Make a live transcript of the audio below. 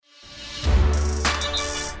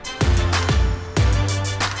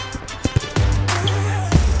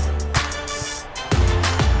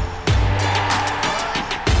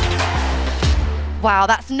Wow,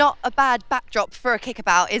 that's not a bad backdrop for a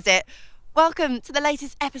kickabout, is it? Welcome to the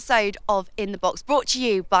latest episode of In the Box, brought to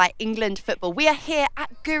you by England Football. We are here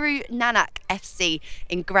at Guru Nanak FC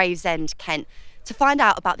in Gravesend, Kent, to find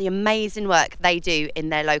out about the amazing work they do in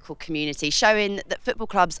their local community, showing that football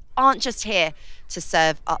clubs aren't just here to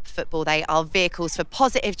serve up football, they are vehicles for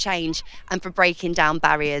positive change and for breaking down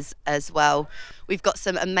barriers as well. We've got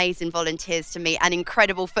some amazing volunteers to meet and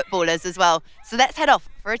incredible footballers as well. So let's head off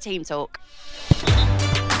for a team talk.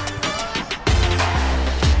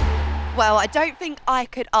 Well, I don't think I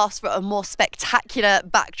could ask for a more spectacular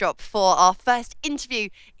backdrop for our first interview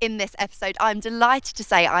in this episode. I'm delighted to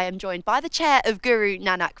say I am joined by the chair of Guru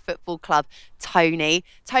Nanak Football Club, Tony.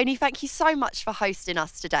 Tony, thank you so much for hosting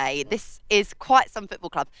us today. This is quite some football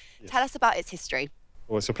club. Yes. Tell us about its history.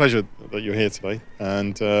 Well, it's a pleasure that you're here today.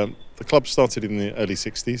 And the club started in the early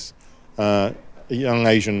 60s. Young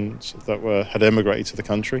Asians that had emigrated to the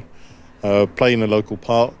country. Play in the local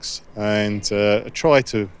parks and try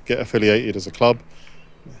to get affiliated as a club.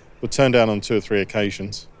 Were turned down on 2 or 3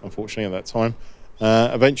 occasions, unfortunately, at that time.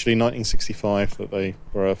 Eventually, 1965, that they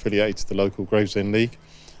were affiliated to the local Gravesend League.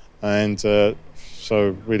 And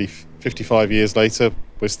so really 55 years later,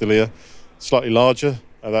 we're still here. Slightly larger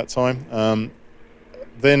at that time.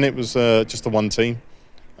 Then it was just the one team,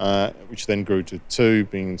 which then grew to 2,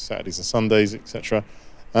 being Saturdays and Sundays, etc.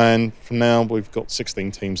 And from now, we've got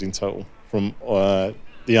 16 teams in total, from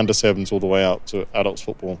the under-7s all the way out to adults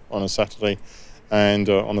football on a Saturday. And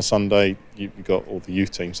on a Sunday, you've got all the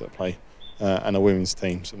youth teams that play, and the women's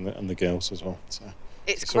teams and the girls as well. So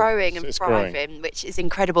it's growing and thriving, which is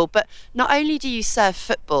incredible. But not only do you serve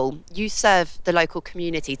football, you serve the local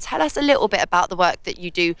community. Tell us a little bit about the work that you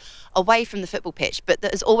do away from the football pitch, but that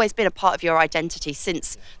has always been a part of your identity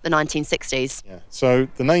since the 1960s. Yeah. So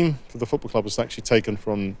the name for the football club was actually taken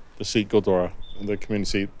from the Sikh Gurdwara, the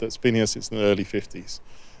community that's been here since the early 50s.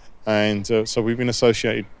 And so we've been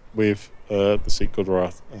associated with the Sikh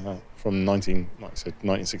Gurdwara from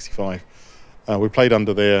 1965. We played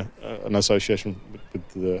under an association with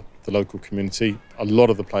the local community. A lot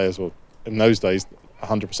of the players, or in those days,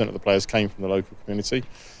 100% of the players came from the local community.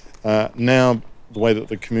 Now, the way that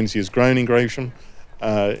the community has grown in Gravesham,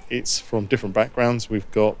 it's from different backgrounds. We've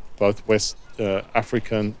got both West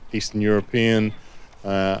African, Eastern European,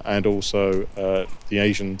 and also the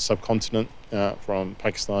Asian subcontinent, from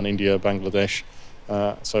Pakistan, India, Bangladesh,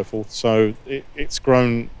 so forth. So it's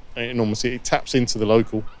grown enormously. It taps into the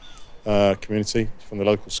local community from the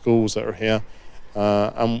local schools that are here,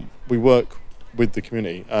 and we work with the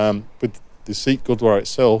community. With the Sikh Gurdwara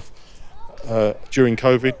itself, during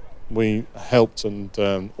COVID, we helped and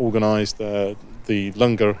organised the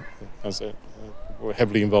langar, we're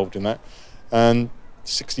heavily involved in that, and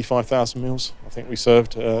 65,000 meals I think we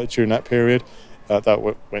served during that period. That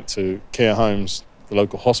went to care homes, the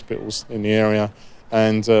local hospitals in the area,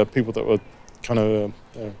 and people that were kind of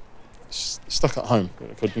stuck at home,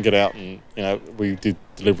 couldn't get out, and we did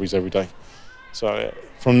deliveries every day. So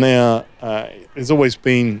from there, there's always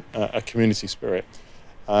been a community spirit.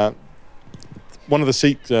 One of the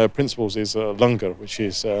Sikh principles is langar, which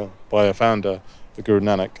is by a founder, the Guru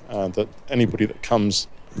Nanak, that anybody that comes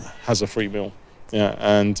has a free meal. Yeah,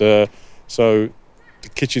 and so the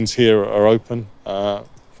kitchens here are open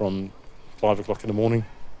from 5 o'clock in the morning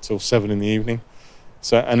till 7 in the evening.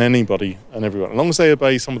 So, and anybody and everyone, as long as they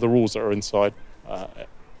obey some of the rules that are inside,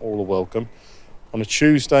 all are welcome. On a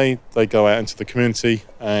Tuesday, they go out into the community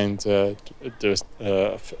and do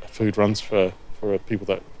food runs for people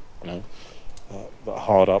that that are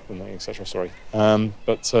hard up and etc.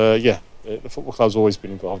 But the football club's always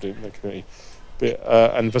been involved in the community.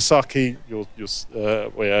 And Vaisakhi,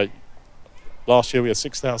 last year we had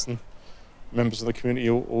 6,000 members of the community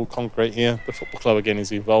all congregate here. The football club again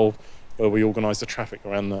is involved, where we organise the traffic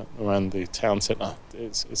around the town centre.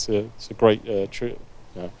 It's a great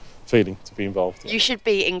feeling to be involved. You should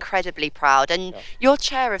be incredibly proud. And you're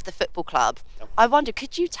chair of the football club. I wonder,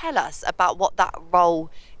 could you tell us about what that role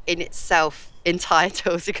in itself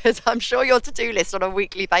entitles? Because I'm sure your to-do list on a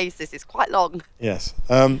weekly basis is quite long. Yes.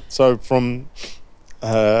 So from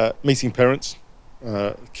meeting parents,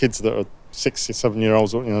 kids that are 6 or 7 year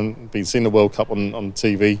olds, been seeing the World Cup on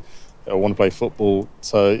TV, that want to play football,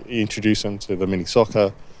 so you introduce them to the mini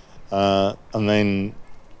soccer, and then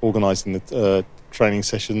organising the training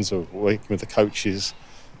sessions, or working with the coaches,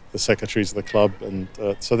 the secretaries of the club, and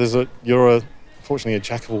so you're unfortunately a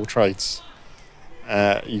jack of all trades.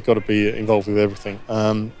 You've got to be involved with everything,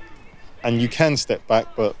 and you can step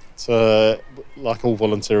back, but like all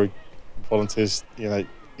volunteers,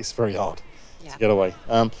 it's very hard to get away.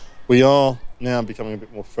 We are now becoming a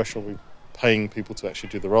bit more professional. We're paying people to actually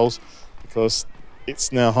do the roles, because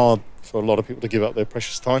it's now hard for a lot of people to give up their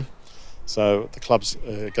precious time. So the club's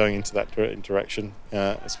going into that direction,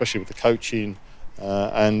 especially with the coaching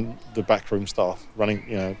and the backroom staff running.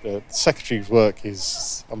 The secretary's work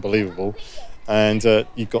is unbelievable, and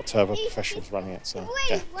you've got to have a professionals running it. So,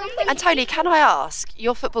 yeah. And Tony, can I ask,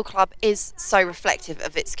 your football club is so reflective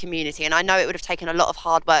of its community, and I know it would have taken a lot of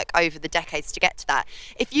hard work over the decades to get to that.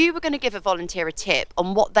 If you were going to give a volunteer a tip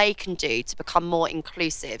on what they can do to become more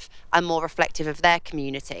inclusive and more reflective of their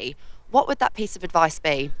community, what would that piece of advice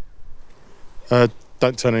be?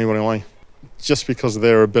 Don't turn anyone away. Just because of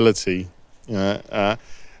their ability,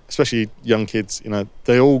 especially young kids,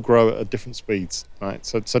 they all grow at different speeds, right?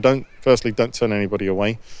 So don't turn anybody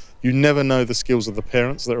away. You never know the skills of the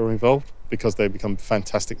parents that are involved, because they become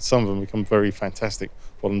fantastic. Some of them become very fantastic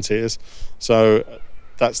volunteers. So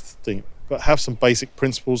that's the thing. But have some basic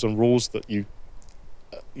principles and rules that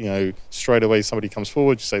straight away somebody comes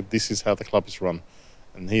forward, you say, this is how the club is run.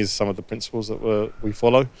 And here's some of the principles that we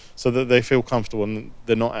follow, so that they feel comfortable and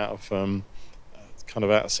they're not out of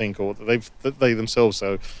sync, or that they themselves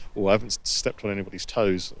I haven't stepped on anybody's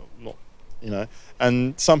toes,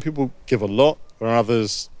 And some people give a lot, where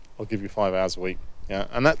others, I'll give you 5 hours a week,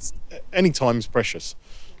 and that's, any time is precious.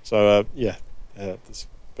 So that's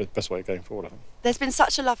the best way of going forward, I think. There's been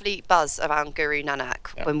such a lovely buzz around Guru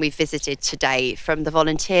Nanak when we visited today, from the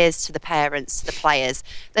volunteers to the parents to the players.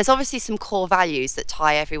 There's obviously some core values that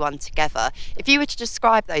tie everyone together. If you were to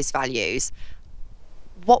describe those values,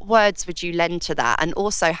 what words would you lend to that? And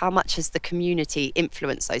also, how much has the community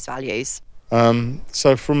influenced those values?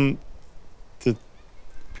 So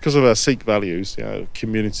because of our Sikh values,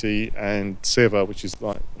 community, and seva, which is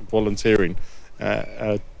like volunteering,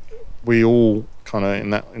 we all kind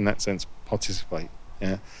of in that sense participate.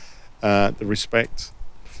 The respect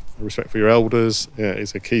for your elders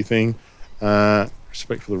is a key thing.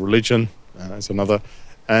 Respect for the religion is another,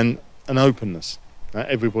 and an openness.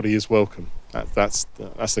 Everybody is welcome. That's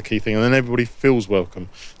the key thing, and then everybody feels welcome.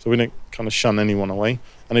 So we don't kind of shun anyone away,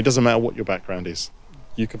 and it doesn't matter what your background is.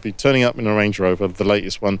 You could be turning up in a Range Rover, the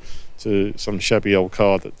latest one, to some shabby old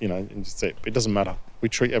car that and just it doesn't matter. We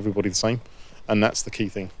treat everybody the same, and that's the key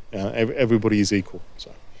thing. Everybody is equal.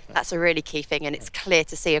 So. That's a really key thing, and it's clear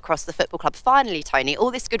to see across the football club. Finally, Tony,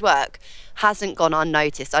 all this good work hasn't gone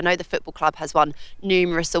unnoticed. I know the football club has won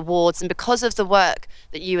numerous awards, and because of the work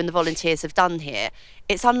that you and the volunteers have done here,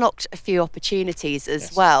 it's unlocked a few opportunities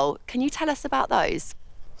as well. Can you tell us about those?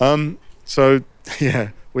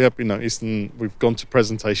 We have been noticed, and we've gone to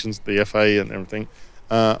presentations, the FA and everything.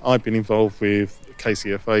 I've been involved with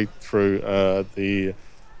KCFA through the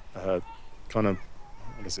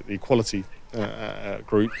equality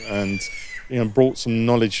group, and brought some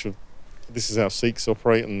knowledge of, this is how Sikhs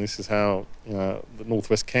operate, and this is how the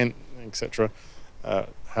Northwest Kent, etc.,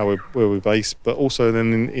 where we're based. But also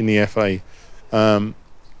then in the FA,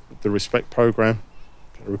 the Respect programme,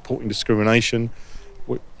 reporting discrimination,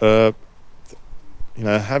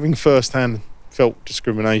 having first-hand felt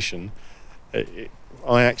discrimination,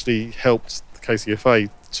 I actually helped the KCFA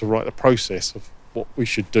to write the process of what we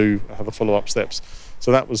should do, how the follow-up steps.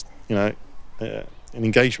 So that was, an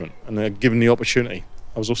engagement, and given the opportunity.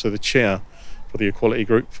 I was also the chair for the equality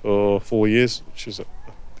group for 4 years, which is a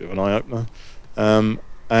bit of an eye-opener.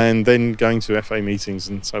 And then going to FA meetings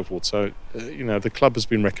and so forth. So, the club has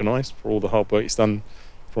been recognised for all the hard work it's done,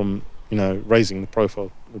 from raising the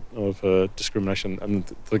profile of discrimination and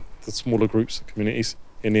the smaller groups and communities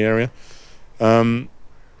in the area.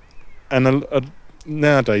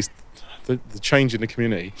 Nowadays, the change in the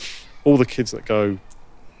community, all the kids that go,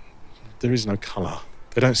 there is no colour.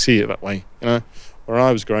 They don't see it that way. Where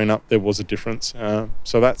I was growing up, there was a difference.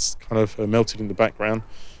 So that's kind of melted in the background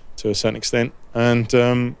to a certain extent. And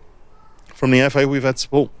from the FA, we've had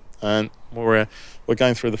support, and we're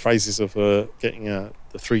going through the phases of getting the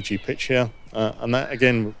 3G pitch here, and that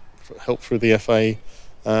again helped through the FA.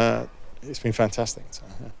 It's been fantastic. So,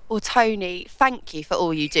 yeah. Well, Tony, thank you for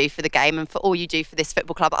all you do for the game and for all you do for this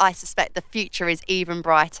football club. I suspect the future is even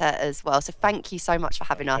brighter as well. So thank you so much for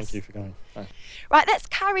having us. Thank you for coming. Thanks. Right, let's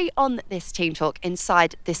carry on this team talk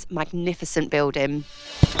inside this magnificent building.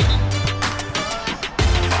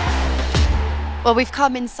 Well, we've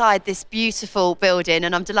come inside this beautiful building,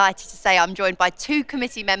 and I'm delighted to say I'm joined by 2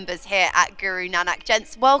 committee members here at Guru Nanak.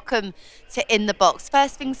 Gents, welcome to In the Box.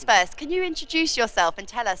 First things first, can you introduce yourself and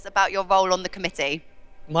tell us about your role on the committee?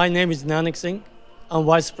 My name is Nanak Singh. I'm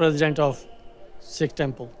Vice President of Sikh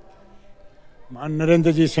Temple. I'm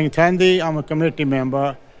Narendrajit Singh Thandi. I'm a committee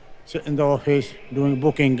member in the office doing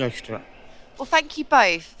booking extra. Well, thank you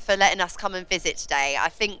both for letting us come and visit today. I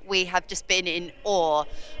think we have just been in awe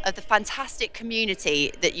of the fantastic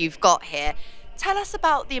community that you've got here. Tell us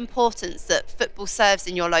about the importance that football serves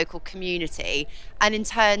in your local community and in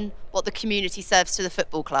turn what the community serves to the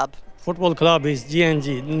football club. Football club is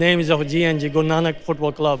GNG. The name is of GNG, Guru Nanak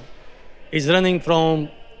Football Club. It's running from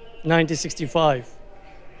 1965.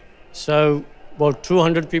 So about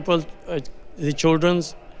 200 people, the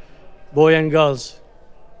children's, boy and girls,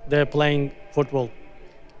 they're playing football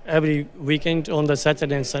every weekend on the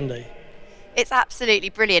Saturday and Sunday. It's absolutely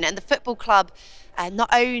brilliant, and the football club not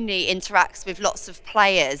only interacts with lots of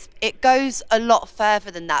players, it goes a lot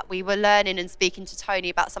further than that. We were learning and speaking to Tony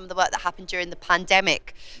about some of the work that happened during the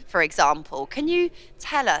pandemic, for example. Can you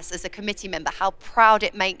tell us, as a committee member, how proud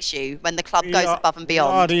it makes you when the club goes above and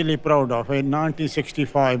beyond? We are really proud of it. In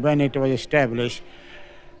 1965, when it was established,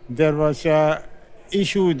 there was an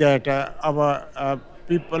issue that our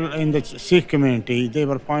people in the Sikh community, they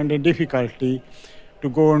were finding difficulty to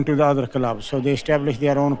go into the other clubs. So they established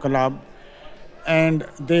their own club, and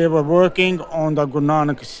they were working on the Guru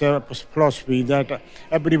Nanak's philosophy that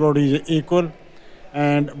everybody is equal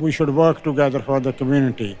and we should work together for the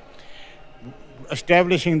community.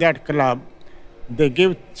 Establishing that club, they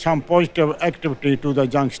give some positive activity to the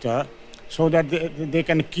youngster so that they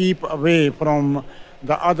can keep away from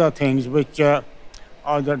the other things which are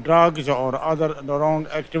the drugs or the wrong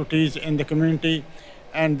activities in the community,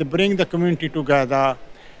 and they bring the community together.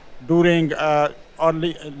 During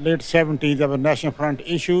late 70s, there was National Front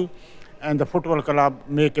issue, and the football club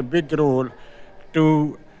make a big role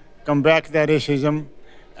to combat the racism.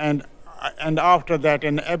 And after that,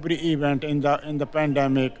 in every event in the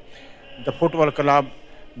pandemic, the football club,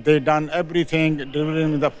 they done everything,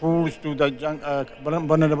 delivering the foods to the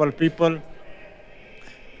vulnerable people,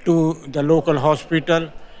 to the local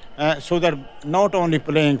hospital, so that not only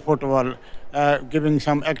playing football, giving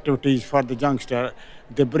some activities for the youngster,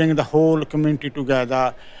 they bring the whole community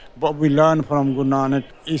together. What we learn from Guru Nanak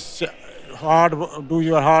is do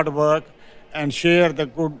your hard work and share the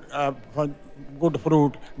good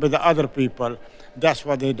fruit with the other people. That's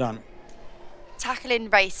what they done. Tackling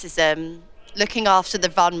racism, looking after the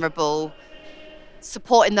vulnerable,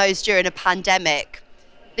 supporting those during a pandemic.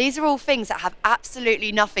 These are all things that have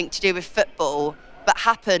absolutely nothing to do with football, but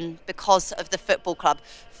happen because of the football club.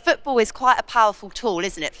 Football is quite a powerful tool,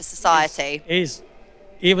 isn't it, for society? It is.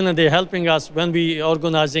 Even they're helping us when we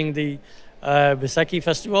organizing the Vaisakhi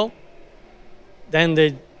festival.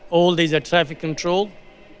 Then all these are traffic control,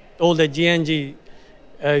 all the GNG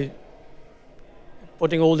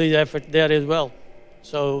putting all these effort there as well.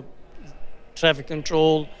 So traffic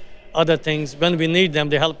control, other things, when we need them,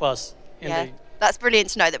 they help us. That's brilliant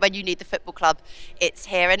to know that when you need the football club, it's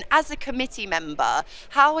here. And as a committee member,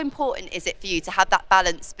 how important is it for you to have that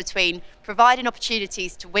balance between providing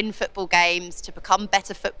opportunities to win football games, to become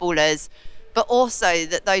better footballers, but also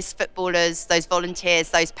that those footballers, those volunteers,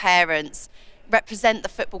 those parents represent the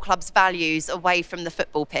football club's values away from the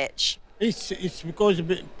football pitch? It's because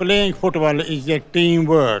playing football is a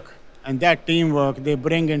teamwork, and that teamwork they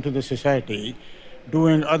bring into the society,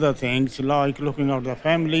 doing other things like looking after the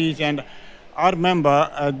families. And I remember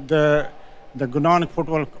the Guru Nanak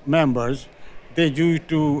football members, they used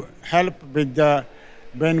to help with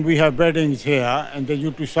when we have weddings here, and they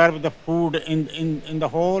used to serve the food in the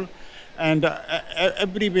hall, and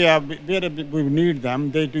everywhere where we need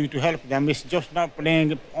them, they do to help them. It's just not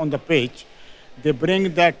playing on the pitch. They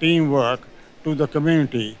bring that teamwork to the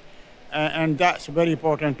community, and that's very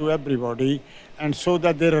important to everybody. And so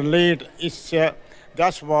that they relate,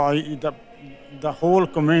 that's why the whole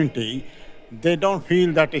community, they don't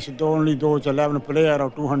feel that it's only those 11 players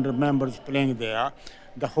or 200 members playing there.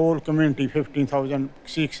 The whole community, 15,000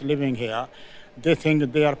 Sikhs living here, they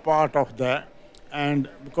think they are part of that. And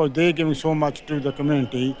because they're giving so much to the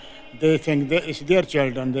community, they think it's their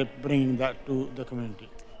children, they're bringing that to the community.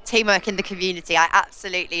 Teamwork in the community, I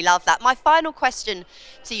absolutely love that. My final question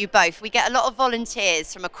to you both. We get a lot of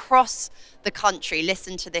volunteers from across the country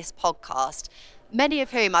listen to this podcast, many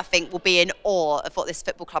of whom I think will be in awe of what this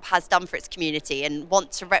football club has done for its community and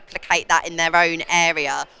want to replicate that in their own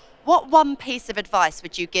area. What one piece of advice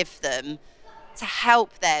would you give them to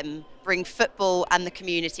help them bring football and the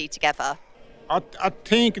community together? I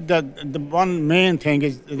think that the one main thing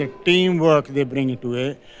is the teamwork they bring into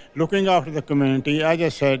it, looking after the community. As I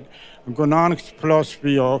said, Guru Nanak's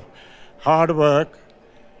philosophy of hard work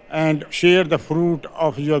and share the fruit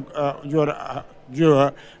of your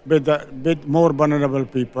with more vulnerable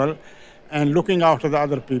people, and looking after the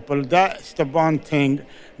other people. That's the one thing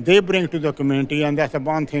they bring to the community, and that's the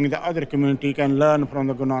one thing the other community can learn from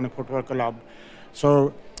the Guru Nanak Football Club.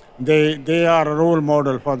 So they are a role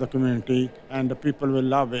model for the community, and the people will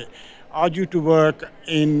love it. I used to work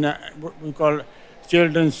in what we call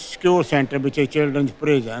children's secure center, which is children's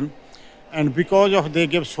prison. And because of they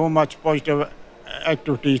give so much positive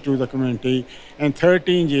activities to the community, in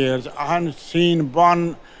 13 years, I haven't seen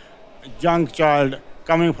one young child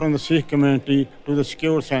coming from the Sikh community to the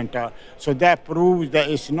secure center. So that proves that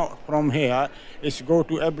it's not from here, it's go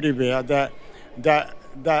to everywhere that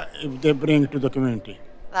they bring to the community.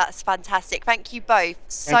 That's fantastic. Thank you both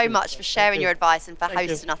so much for sharing your advice and for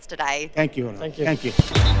hosting us today. Thank you. Thank you. Thank you.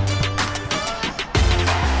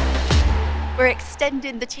 We're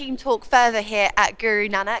extending the team talk further here at Guru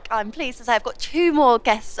Nanak. I'm pleased to say I've got two more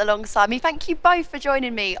guests alongside me. Thank you both for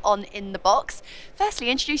joining me on In the Box.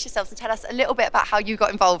 Firstly, introduce yourselves and tell us a little bit about how you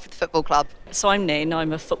got involved with the football club. So I'm Nin,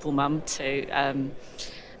 I'm a football mum to a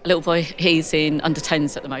little boy. He's in under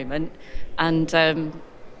 10s at the moment, and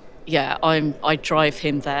I drive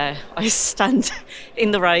him there. I stand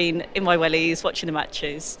in the rain in my wellies watching the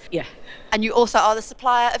matches. Yeah. And you also are the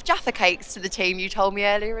supplier of Jaffa cakes to the team, you told me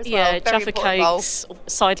earlier as well. Yeah, Very Jaffa important role. cakes,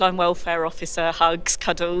 sideline welfare officer, hugs,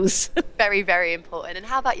 cuddles. Very, very important. And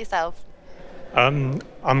how about yourself? I'm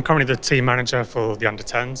currently the team manager for the under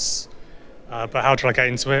 10s. But how did I get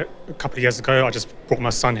into it? A couple of years ago, I just brought my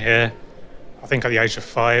son here, I think at the age of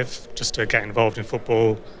 5, just to get involved in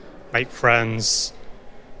football, make friends,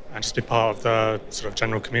 and just be part of the sort of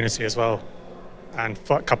general community as well. And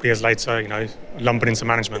a couple of years later, I lumbered into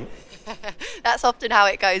management. That's often how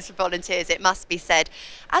it goes for volunteers, it must be said.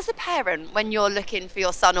 As a parent, when you're looking for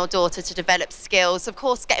your son or daughter to develop skills, of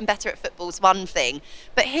course, getting better at football is one thing.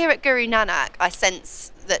 But here at Guru Nanak, I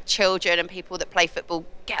sense that children and people that play football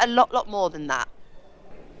get a lot more than that.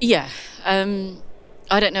 Yeah,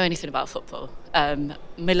 I don't know anything about football.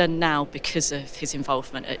 Milan now, because of his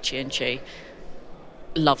involvement at G&G,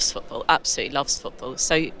 loves football, absolutely loves football.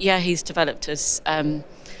 So yeah, he's developed as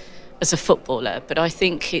a footballer, but I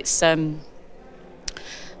think it's I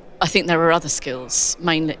think there are other skills,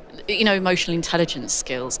 mainly emotional intelligence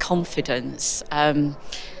skills, confidence,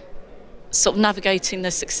 sort of navigating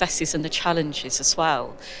the successes and the challenges as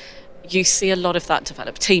well. You see a lot of that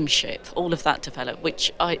develop, teamship, all of that develop,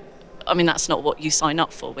 which I mean that's not what you sign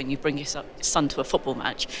up for when you bring your son to a football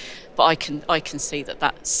match, but I can see that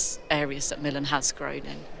that's areas that Milan has grown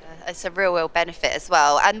in. It's a real benefit as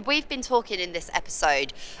well. And we've been talking in this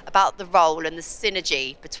episode about the role and the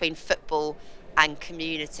synergy between football and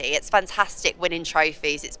community. It's fantastic winning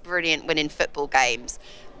trophies, it's brilliant winning football games,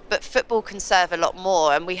 but football can serve a lot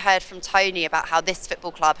more. And we heard from Tony about how this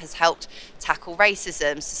football club has helped tackle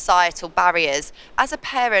racism, societal barriers. As a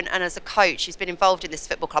parent and as a coach who's been involved in this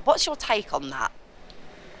football club, what's your take on that?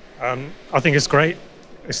 I think it's great.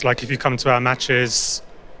 It's like if you come to our matches,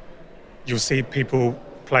 you'll see people,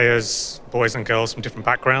 players, boys and girls from different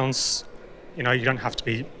backgrounds. You don't have to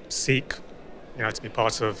be Sikh, to be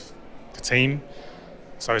part of the team.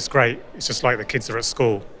 So it's great. It's just like the kids are at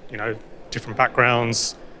school, different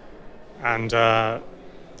backgrounds. And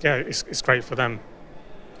it's great for them.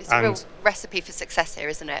 It's a real recipe for success here,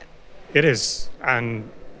 isn't it? It is. And,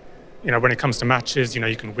 when it comes to matches,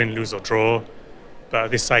 you can win, lose or draw. But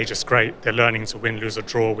at this age, it's great. They're learning to win, lose or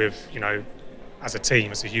draw with, as a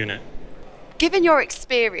team, as a unit. Given your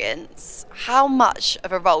experience, how much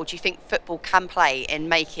of a role do you think football can play in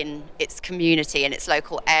making its community and its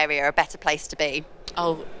local area a better place to be?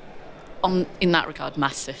 Oh, in that regard,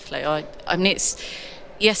 massively. I mean,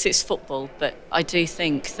 it's football, but I do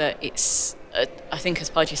think that it's, I think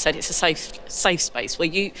as Baji said, it's a safe space where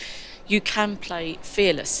you can play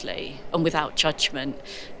fearlessly and without judgment.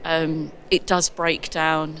 It does break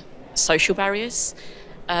down social barriers.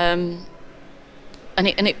 And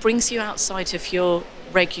it brings you outside of your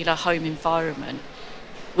regular home environment,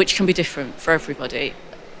 which can be different for everybody.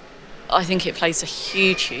 I think it plays a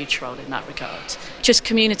huge role in that regard. Just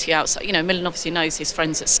community outside. Milan obviously knows his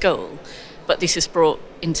friends at school, but this has brought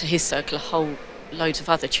into his circle a whole load of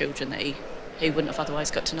other children that he wouldn't have otherwise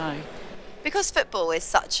got to know. Because football is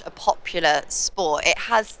such a popular sport, it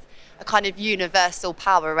has a kind of universal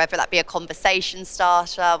power, whether that be a conversation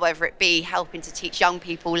starter, whether it be helping to teach young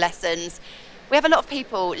people lessons. We have a lot of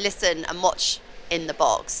people listen and watch In the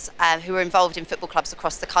Box who are involved in football clubs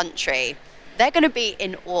across the country. They're going to be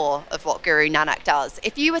in awe of what Guru Nanak does.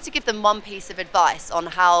 If you were to give them one piece of advice on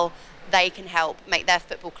how they can help make their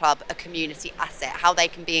football club a community asset, how they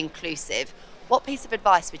can be inclusive, what piece of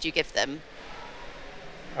advice would you give them?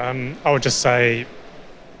 I would just say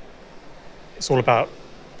it's all about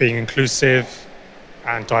being inclusive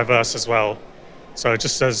and diverse as well. So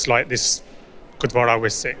just as like this Gurdwara we're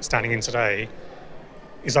standing in today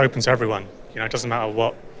is open to everyone. It doesn't matter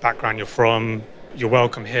what background you're from, you're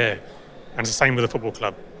welcome here. And it's the same with the football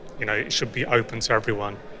club. It should be open to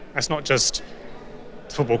everyone. It's not just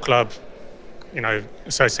the football club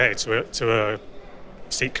associated to a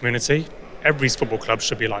Sikh community. Every football club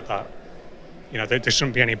should be like that. There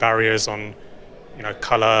shouldn't be any barriers on,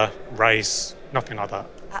 colour, race, nothing like that.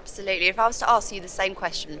 Absolutely. If I was to ask you the same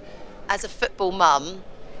question, as a football mum,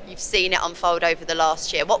 you've seen it unfold over the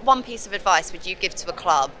last year. What one piece of advice would you give to a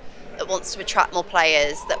club that wants to attract more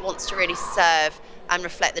players, that wants to really serve and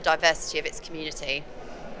reflect the diversity of its community?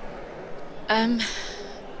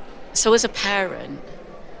 So as a parent,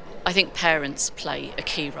 I think parents play a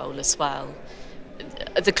key role as well.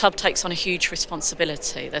 The club takes on a huge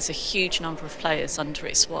responsibility. There's a huge number of players under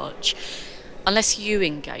its watch. Unless you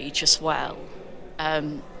engage as well.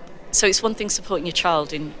 So it's one thing supporting your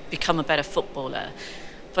child in become a better footballer,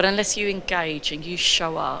 but unless you engage and you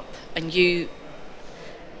show up and you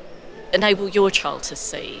enable your child to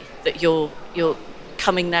see that you're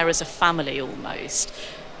coming there as a family almost,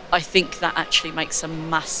 I think that actually makes a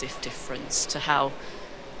massive difference to how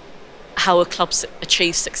a club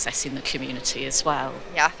achieves success in the community as well.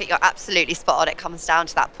 Yeah, I think you're absolutely spot on. It comes down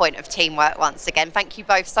to that point of teamwork once again. Thank you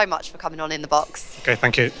both so much for coming on In the Box. Okay,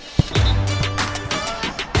 thank you.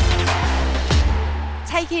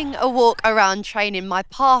 Taking a walk around training, my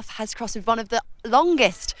path has crossed with one of the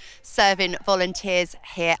longest serving volunteers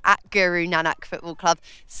here at Guru Nanak Football Club.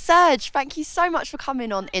 Serge, thank you so much for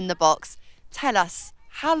coming on In the Box. Tell us,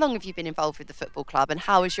 how long have you been involved with the football club and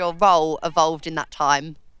how has your role evolved in that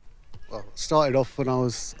time? Well, it started off when I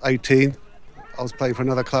was 18. I was playing for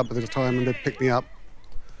another club at the time and they picked me up.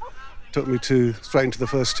 Took me straight into the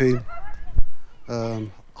first team.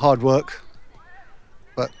 Hard work,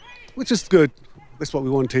 but which is good. That's what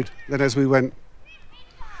we wanted. Then as we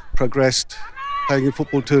progressed, playing in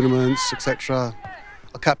football tournaments, etc.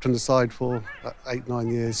 I captained the side for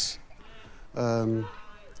 8-9 years.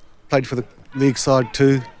 Played for the league side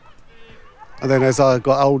too. And then as I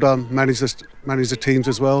got older, managed the teams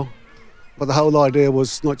as well. But the whole idea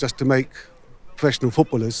was not just to make professional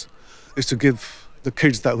footballers, is to give the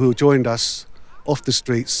kids who joined us off the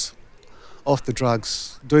streets, off the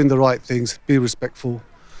drugs, doing the right things, be respectful.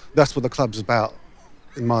 That's what the club's about,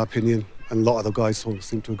 in my opinion, and a lot of the guys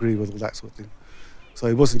seem to agree with all that sort of thing. So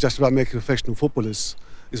it wasn't just about making professional footballers,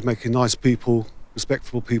 it's making nice people,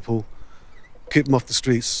 respectful people, keep them off the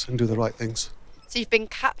streets and do the right things. So you've been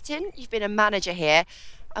captain, you've been a manager here,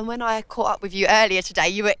 and when I caught up with you earlier today,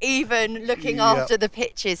 you were even looking after the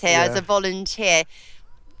pitches here as a volunteer.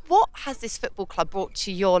 What has this football club brought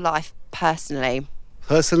to your life personally?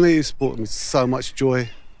 Personally, it's brought me so much joy,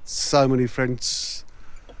 so many friends.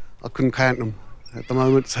 I couldn't count them at the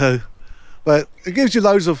moment. But it gives you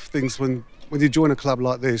loads of things when you join a club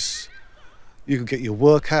like this. You can get your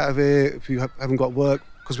work out of it if you haven't got work,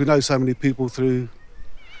 because we know so many people through,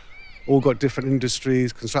 all got different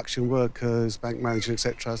industries, construction workers, bank managers,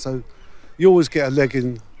 etc. So you always get a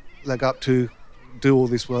leg up to do all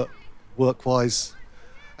this work-wise.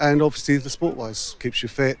 And obviously the sport-wise keeps you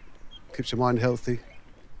fit, keeps your mind healthy.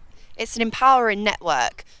 It's an empowering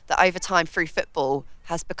network that over time through football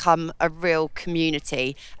has become a real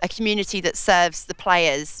community, a community that serves the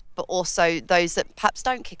players, but also those that perhaps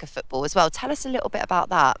don't kick a football as well. Tell us a little bit about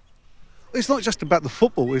that. It's not just about the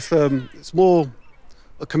football, it's more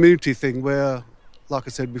a community thing where, like I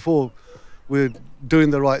said before, we're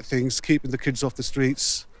doing the right things, keeping the kids off the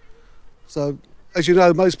streets. So, as you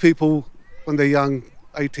know, most people, when they're young,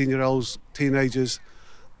 18-year-olds, teenagers,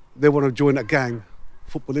 they want to join a gang.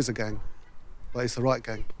 Football is a gang, but it's the right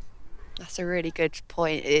gang. That's a really good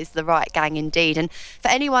point. It is the right gang indeed. And for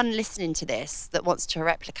anyone listening to this that wants to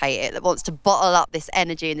replicate it, that wants to bottle up this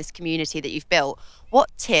energy in this community that you've built,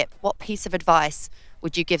 what piece of advice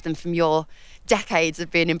would you give them from your decades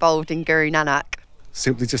of being involved in Guru Nanak?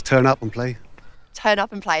 Simply just turn up and play. Turn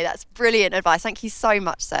up and play. That's brilliant advice. Thank you so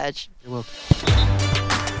much, Serge. You're welcome.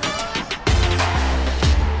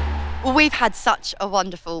 Well, we've had such a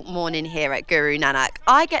wonderful morning here at Guru Nanak.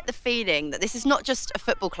 I get the feeling that this is not just a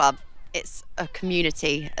football club, it's a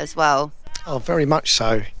community as well. Oh, very much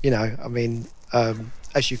so.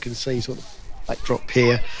 As you can see, sort of backdrop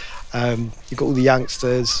here, you've got all the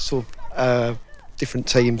youngsters, sort of different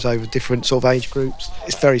teams over different sort of age groups.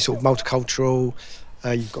 It's very sort of multicultural.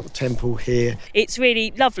 You've got the temple here. It's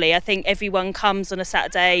really lovely. I think everyone comes on a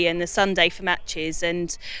Saturday and a Sunday for matches,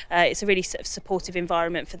 and it's a really sort of supportive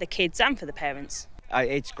environment for the kids and for the parents.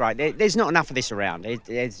 It's great. There's not enough of this around.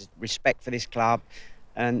 There's respect for this club,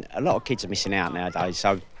 and a lot of kids are missing out nowadays.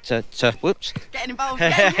 So Getting involved.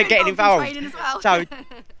 Getting involved. In training as well. So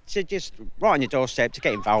to just right on your doorstep to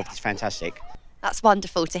get involved is fantastic. That's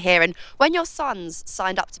wonderful to hear. And when your sons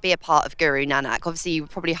signed up to be a part of Guru Nanak, obviously you were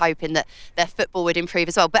probably hoping that their football would improve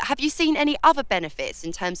as well. But have you seen any other benefits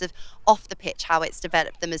in terms of off the pitch, how it's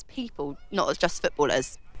developed them as people, not as just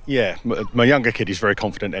footballers? Yeah, my younger kid is very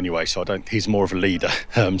confident anyway, so he's more of a leader.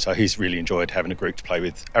 So he's really enjoyed having a group to play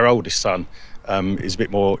with. Our oldest son is a bit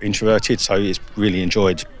more introverted, so he's really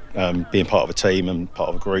enjoyed being part of a team and part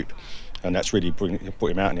of a group. And that's really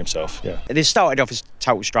brought him out in himself, yeah. They started off as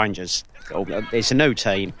total strangers. It's a new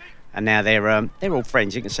team, and now they're all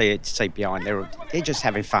friends. You can see it behind. They're just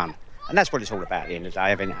having fun, and that's what it's all about at the end of the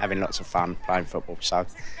day. Having lots of fun playing football. So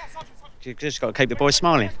you just got to keep the boys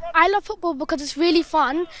smiling. I love football because it's really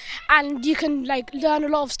fun, and you can learn a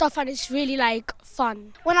lot of stuff, and it's really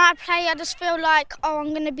fun. When I play, I just feel like, I'm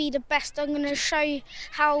going to be the best. I'm going to show you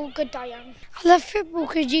how good I am. I love football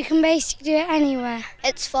because you can basically do it anywhere.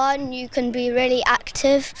 It's fun. You can be really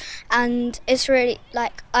active, and it's really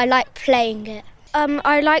I like playing it.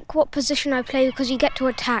 I like what position I play because you get to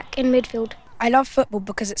attack in midfield. I love football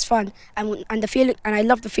because it's fun and the feeling, and I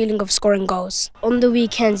love the feeling of scoring goals. On the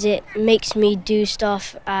weekends, it makes me do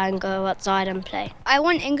stuff and go outside and play. I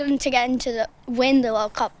want England to win the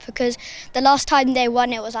World Cup because the last time they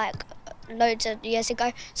won it was loads of years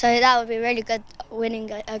ago. So that would be really good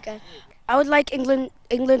winning again. I would like England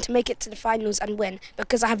to make it to the finals and win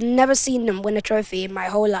because I have never seen them win a trophy in my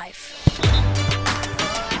whole life.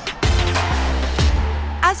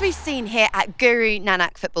 As we've seen here at Guru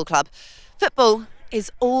Nanak Football Club, football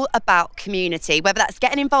is all about community, whether that's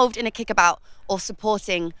getting involved in a kickabout or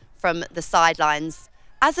supporting from the sidelines.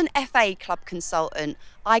 As an FA club consultant,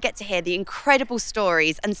 I get to hear the incredible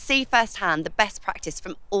stories and see firsthand the best practice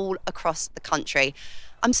from all across the country.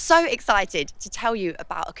 I'm so excited to tell you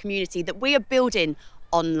about a community that we are building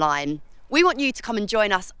online. We want you to come and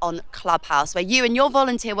join us on Clubhouse, where you and your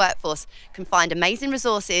volunteer workforce can find amazing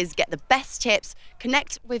resources, get the best tips,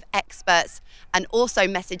 connect with experts, and also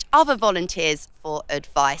message other volunteers for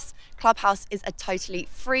advice. Clubhouse is a totally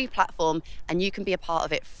free platform, and you can be a part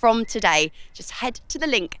of it from today. Just head to the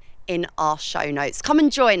link in our show notes. Come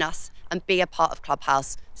and join us and be a part of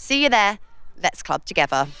Clubhouse. See you there. Let's club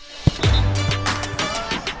together.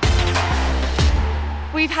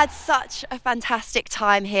 We've had such a fantastic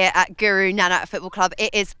time here at Guru Nanak Football Club.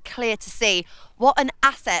 It is clear to see what an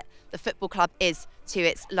asset the football club is to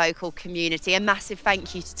its local community. A massive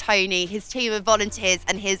thank you to Tony, his team of volunteers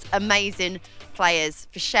and his amazing players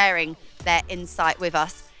for sharing their insight with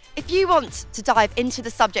us. If you want to dive into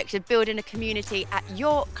the subject of building a community at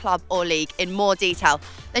your club or league in more detail,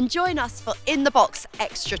 then join us for In the Box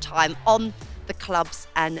Extra Time on the Clubs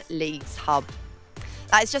and Leagues Hub.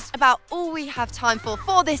 That is just about all we have time for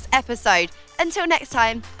this episode. Until next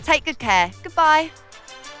time, take good care. Goodbye.